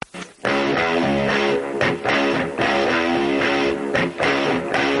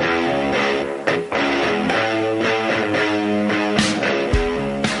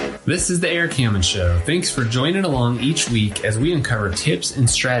This is the Erik Hammond Show. Thanks for joining along each week as we uncover tips and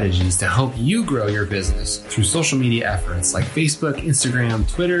strategies to help you grow your business through social media efforts like Facebook, Instagram,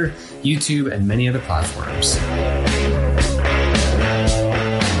 Twitter, YouTube, and many other platforms.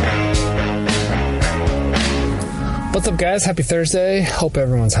 What's up, guys? Happy Thursday. Hope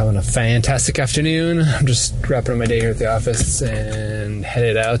everyone's having a fantastic afternoon. I'm just wrapping up my day here at the office and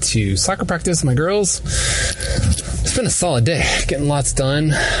headed out to soccer practice with my girls. It's been a solid day, getting lots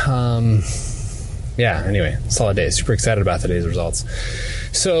done. Anyway, solid day. Super excited about today's results.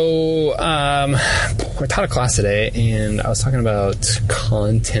 So, I taught a class today, and I was talking about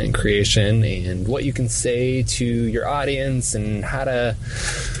content creation and what you can say to your audience and how to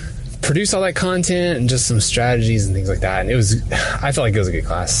produce all that content and just some strategies and things like that. And I felt like it was a good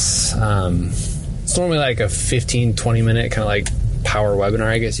class. It's normally like a 15-20 minute kind of like power webinar,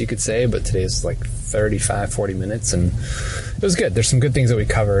 I guess you could say, but today's like 35-40 minutes, and it was good. There's some good things that we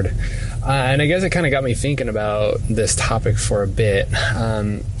covered, and I guess it kind of got me thinking about this topic for a bit.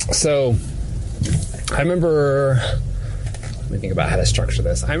 So I remember, let me think about how to structure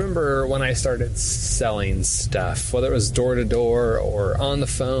this. I remember when I started selling stuff, whether it was door to door or on the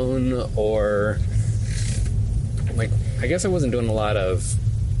phone, or like, I guess I wasn't doing a lot of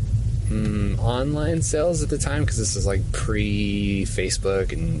online sales at the time, because this is like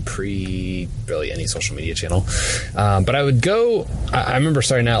pre-Facebook and pre-really any social media channel. But I would go, I remember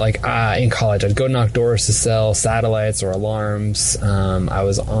starting out like in college, I'd go knock doors to sell satellites or alarms. I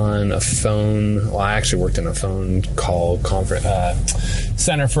was on a phone, well, I actually worked in a phone call conference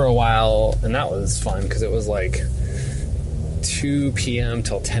center for a while, and that was fun because it was like 2 p.m.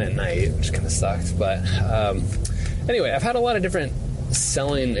 till 10 at night, which kind of sucked. But anyway, I've had a lot of different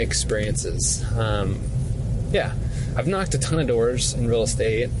selling experiences. I've knocked a ton of doors in real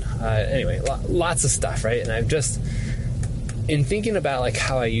estate. Anyway, lots of stuff, right? And I've just, in thinking about like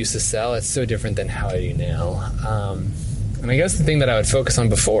how I used to sell, it's so different than how I do now. And I guess the thing that I would focus on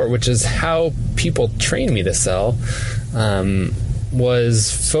before, which is how people trained me to sell,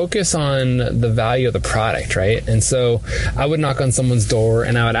 was focus on the value of the product, right? And so I would knock on someone's door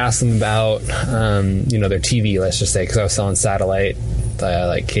and I would ask them about, their TV, let's just say, because I was selling satellite,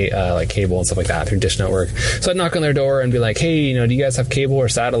 like cable and stuff like that through Dish Network. So I'd knock on their door and be like, hey, do you guys have cable or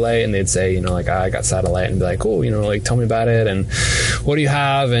satellite? And they'd say, I got satellite, and be like, cool, tell me about it, and what do you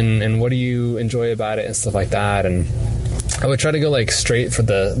have, and what do you enjoy about it, and stuff like that. And I would try to go like straight for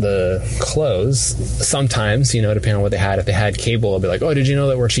the close sometimes, depending on what they had. If they had cable, I'd be like, oh, did you know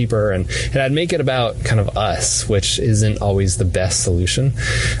that we're cheaper? And I'd make it about kind of us, which isn't always the best solution.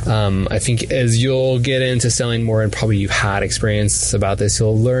 I think as you'll get into selling more, and probably you've had experience about this,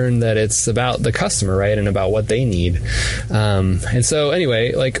 you'll learn that it's about the customer, right? And about what they need. And so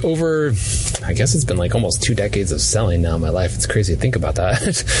anyway, like over, I guess it's been like almost 2 decades of selling now in my life. It's crazy to think about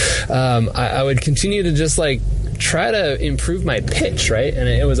that. I would continue to just like try to improve my pitch, right? And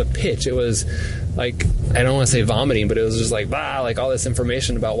it was a pitch. It was like, I don't want to say vomiting, but it was just like, like all this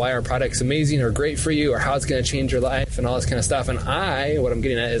information about why our product's amazing or great for you, or how it's going to change your life and all this kind of stuff. And what I'm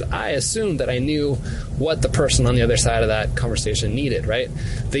getting at is I assumed that I knew what the person on the other side of that conversation needed, right?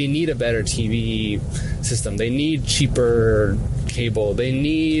 They need a better TV system. They need cheaper cable. They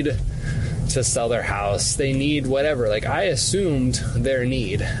need to sell their house. They need whatever. Like, I assumed their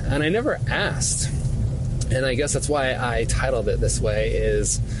need, and I never asked. And I guess that's why I titled it this way,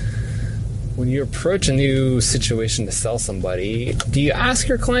 is when you approach a new situation to sell somebody, do you ask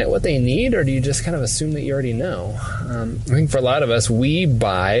your client what they need, or do you just kind of assume that you already know? I think for a lot of us, we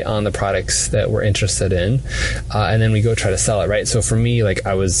buy on the products that we're interested in, and then we go try to sell it, right? So for me, like,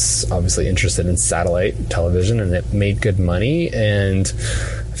 I was obviously interested in satellite television, and it made good money, and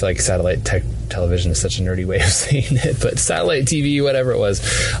I feel like satellite television is such a nerdy way of saying it, but satellite TV, whatever it was,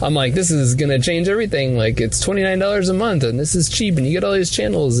 I'm like, this is going to change everything. Like, it's $29 a month, and this is cheap, and you get all these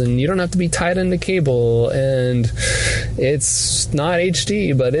channels, and you don't have to be tied into cable, and it's not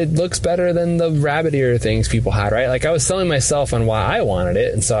HD, but it looks better than the rabbit ear things people had, right? Like, I was selling myself on why I wanted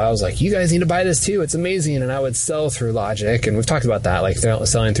it, and so I was like, you guys need to buy this too, it's amazing. And I would sell through logic, and we've talked about that, like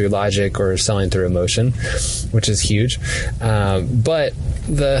selling through logic or selling through emotion, which is huge. But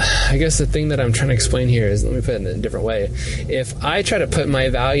I guess the thing that I'm trying to explain here is, let me put it in a different way. If I try to put my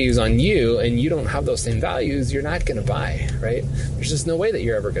values on you and you don't have those same values, you're not going to buy, right? There's just no way that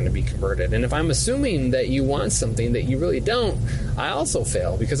you're ever going to be converted. And if I'm assuming that you want something that you really don't, I also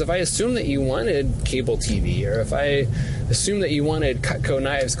fail, because if I assume that you wanted cable TV, or if I assume that you wanted Cutco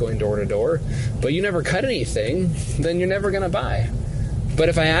knives going door to door, but you never cut anything, then you're never going to buy. But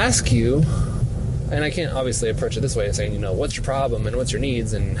if I ask you, and I can't obviously approach it this way of saying, what's your problem and what's your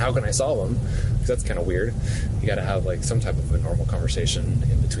needs and how can I solve them? because that's kind of weird. You got to have like some type of a normal conversation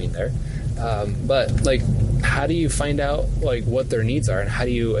in between there. But like, how do you find out like what their needs are, and how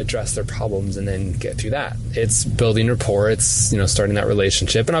do you address their problems and then get through that? It's building rapport. It's, starting that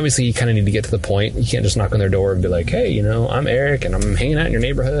relationship. And obviously you kind of need to get to the point. You can't just knock on their door and be like, hey, I'm Erik and I'm hanging out in your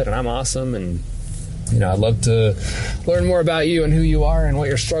neighborhood and I'm awesome. And, I'd love to learn more about you and who you are and what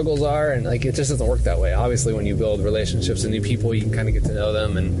your struggles are. And like, it just doesn't work that way. Obviously, when you build relationships with new people, you can kind of get to know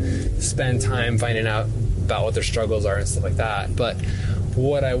them and spend time finding out about what their struggles are and stuff like that. But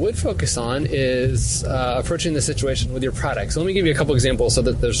what I would focus on is approaching the situation with your product. So let me give you a couple examples so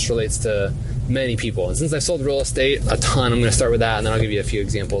that this relates to many people. And since I've sold real estate a ton, I'm going to start with that, and then I'll give you a few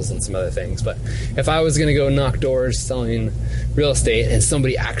examples and some other things. But if I was going to go knock doors selling real estate and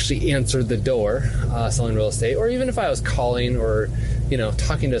somebody actually answered the door selling real estate, or even if I was calling or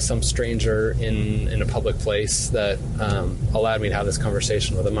talking to some stranger in a public place that allowed me to have this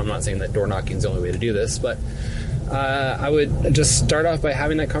conversation with them. I'm not saying that door knocking is the only way to do this, but I would just start off by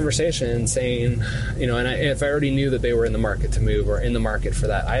having that conversation, saying, if I already knew that they were in the market to move or in the market for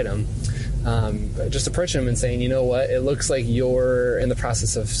that item, just approach them and saying, it looks like you're in the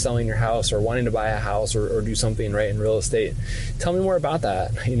process of selling your house or wanting to buy a house or do something right in real estate. Tell me more about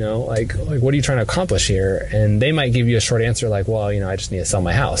that. Like what are you trying to accomplish here? And they might give you a short answer like, well, I just need to sell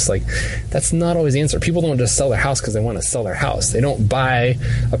my house. Like, that's not always the answer. People don't just sell their house because they want to sell their house. They don't buy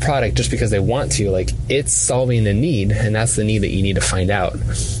a product just because they want to. Like, it's solving a need, and that's the need that you need to find out.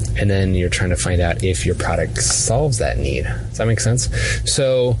 And then you're trying to find out if your product solves that need. Does that make sense?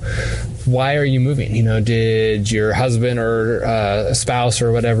 So why are you moving? Did your husband or a spouse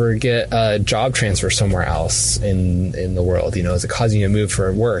or whatever get a job transfer somewhere else in the world? Is it causing you to move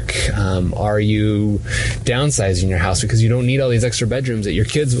for work? Are you downsizing your house because you don't need all these extra bedrooms that your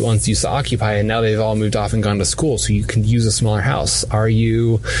kids once used to occupy, and now they've all moved off and gone to school, so you can use a smaller house? Are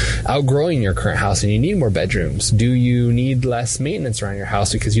you outgrowing your current house and you need more bedrooms? Do you need less maintenance around your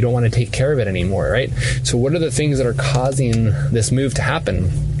house because you don't want to take care of it anymore, right? So what are the things that are causing this move to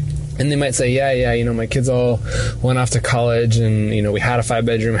happen? And they might say, my kids all went off to college, and, we had a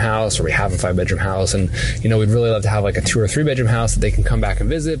 5-bedroom house, or we have a 5-bedroom house, and, we'd really love to have like a 2 or 3-bedroom house that they can come back and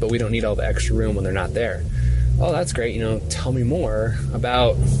visit, but we don't need all the extra room when they're not there. Oh, that's great. Tell me more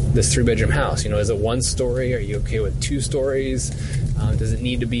about this 3-bedroom house. Is it 1 story? Are you okay with 2 stories? Does it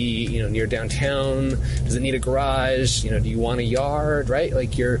need to be, near downtown? Does it need a garage? Do you want a yard, right?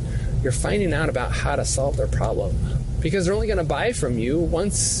 Like, you're finding out about how to solve their problem, because they're only going to buy from you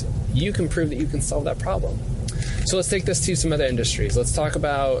once you can prove that you can solve that problem. So let's take this to some other industries. Let's talk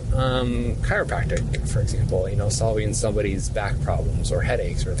about chiropractic, for example, solving somebody's back problems or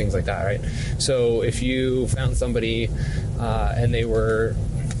headaches or things like that, right? So if you found somebody and they were,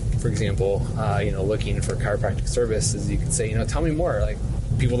 for example, looking for chiropractic services, you could say, tell me more. Like,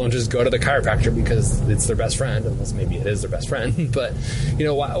 people don't just go to the chiropractor because it's their best friend, unless maybe it is their best friend. But,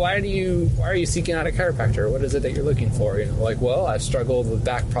 why are you seeking out a chiropractor? What is it that you're looking for? Well, I've struggled with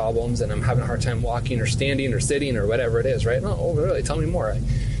back problems and I'm having a hard time walking or standing or sitting or whatever it is, right? Oh, really? Tell me more.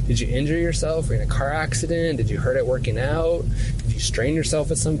 Did you injure yourself? Were you in a car accident? Did you hurt at working out? Did you strain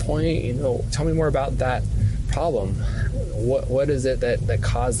yourself at some point? Tell me more about that problem. What is it that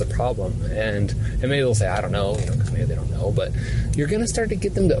caused the problem? And maybe they'll say, I don't know, because maybe they don't know, but you're going to start to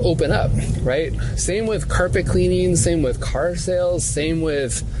get them to open up, right? Same with carpet cleaning, same with car sales, same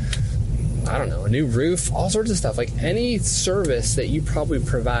with, I don't know, a new roof, all sorts of stuff. Like, any service that you probably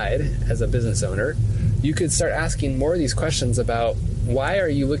provide as a business owner, you could start asking more of these questions about why are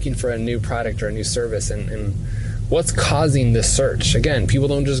you looking for a new product or a new service, and what's causing this search? Again, people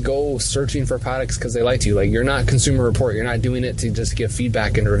don't just go searching for products because they like to. Like, you're not Consumer Report. You're not doing it to just give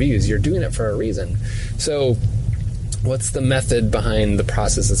feedback and reviews. You're doing it for a reason. So what's the method behind the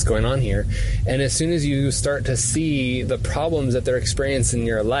process that's going on here? And as soon as you start to see the problems that they're experiencing in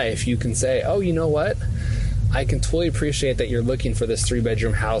your life, you can say, oh, you know what? I can totally appreciate that you're looking for this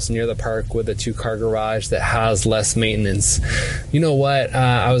 3-bedroom house near the park with a 2-car garage that has less maintenance. You know what?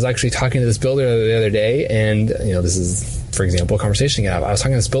 I was actually talking to this builder the other day, and this is, for example, a conversation I was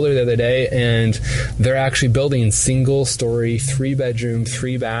talking to this builder the other day, and they're actually building single-story, 3-bedroom,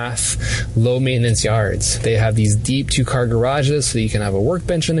 3-bath, low-maintenance yards. They have these deep 2-car garages, so you can have a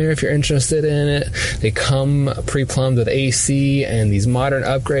workbench in there if you're interested in it. They come pre-plumbed with AC and these modern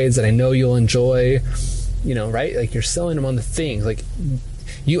upgrades that I know you'll enjoy. Right? Like, you're selling them on the things. Like,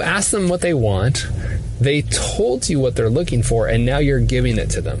 you ask them what they want, they told you what they're looking for, and now you're giving it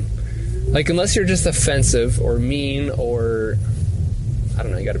to them. Like, unless you're just offensive or mean or, I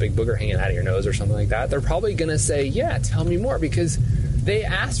don't know, you got a big booger hanging out of your nose or something like that, they're probably going to say, yeah, tell me more, because they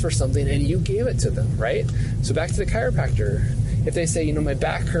asked for something and you gave it to them, right? So back to the chiropractor. if they say, my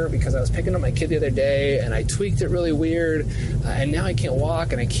back hurt because I was picking up my kid the other day and I tweaked it really weird, and now I can't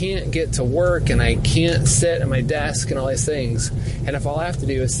walk and I can't get to work and I can't sit at my desk and all these things. And if all I have to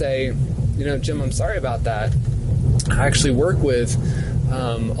do is say, Jim, I'm sorry about that. I actually work with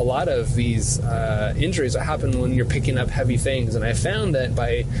a lot of these injuries that happen when you're picking up heavy things, and I found that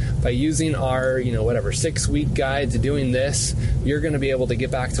by using our 6-week guide to doing this, you're going to be able to get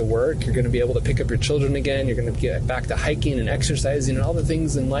back to work, you're going to be able to pick up your children again, you're going to get back to hiking and exercising and all the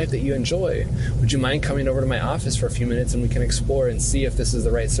things in life that you enjoy. Would you mind coming over to my office for a few minutes and we can explore and see if this is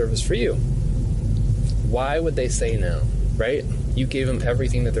the right service for you? Why would they say no, right? You gave them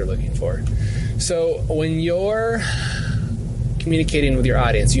everything that they're looking for. So when you're communicating with your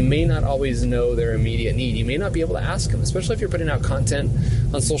audience, you may not always know their immediate need. You may not be able to ask them, especially if you're putting out content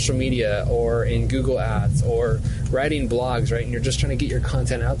on social media or in Google Ads or writing blogs, right? And you're just trying to get your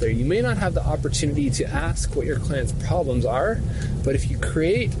content out there. You may not have the opportunity to ask what your client's problems are, but if you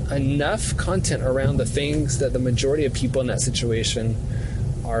create enough content around the things that the majority of people in that situation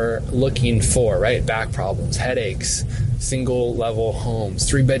are looking for, right? Back problems, headaches, single level homes,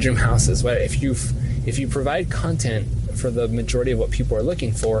 3-bedroom houses. Right? If you provide content for the majority of what people are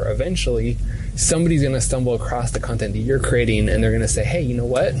looking for, eventually somebody's going to stumble across the content that you're creating and they're going to say, hey, you know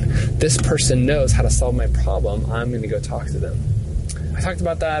what? This person knows how to solve my problem. I'm going to go talk to them. I talked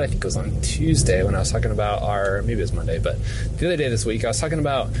about that, I think it was on Tuesday when I was talking about maybe it was Monday, but the other day this week, I was talking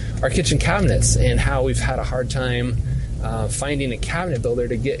about our kitchen cabinets and how we've had a hard time finding a cabinet builder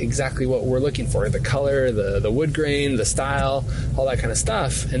to get exactly what we're looking for, the color, the wood grain, the style, all that kind of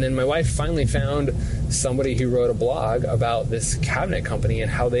stuff. And then my wife finally found somebody who wrote a blog about this cabinet company and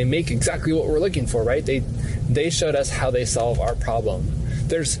how they make exactly what we're looking for, right? They showed us how they solve our problem.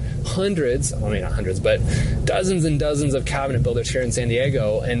 There's dozens and dozens of cabinet builders here in San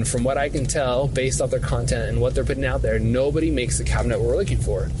Diego, and from what I can tell, based off their content and what they're putting out there, nobody makes the cabinet we're looking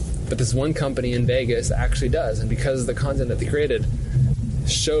for. But this one company in Vegas actually does, and because the content that they created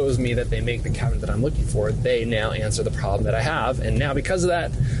shows me that they make the cabinet that I'm looking for, they now answer the problem that I have, and now because of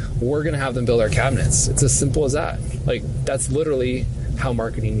that, we're going to have them build our cabinets. It's as simple as that. Like, that's literally how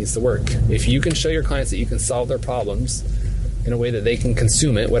marketing needs to work. If you can show your clients that you can solve their problems in a way that they can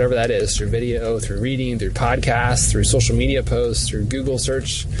consume it, whatever that is, through video, through reading, through podcasts, through social media posts, through Google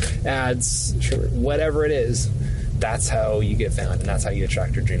search ads, whatever it is, that's how you get found, and that's how you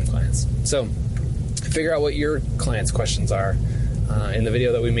attract your dream clients. So figure out what your clients' questions are. In the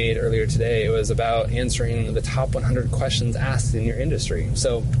video that we made earlier today, it was about answering the top 100 questions asked in your industry.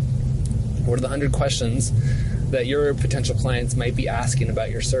 So what are the 100 questions that your potential clients might be asking about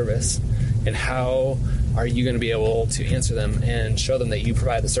your service, and how are you going to be able to answer them and show them that you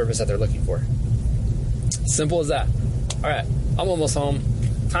provide the service that they're looking for? Simple as that. All right, I'm almost home.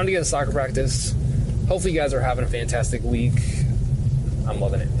 Time to get to soccer practice. Hopefully you guys are having a fantastic week. I'm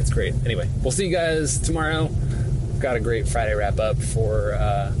loving it. It's great. Anyway, we'll see you guys tomorrow. We've got a great Friday wrap up for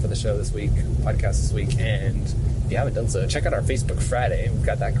the show this week, podcast this week. And if you haven't done so, check out our Facebook Friday. We've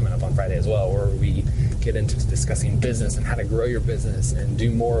got that coming up on Friday as well, where we get into discussing business and how to grow your business and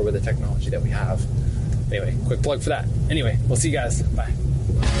do more with the technology that we have. Anyway, quick plug for that. Anyway, we'll see you guys. Bye.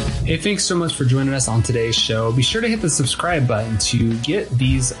 Hey, thanks so much for joining us on today's show. Be sure to hit the subscribe button to get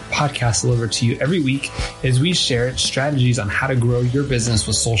these podcasts delivered to you every week as we share strategies on how to grow your business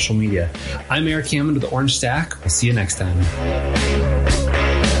with social media. I'm Erik Hammond with the Orange Stack. We'll see you next time.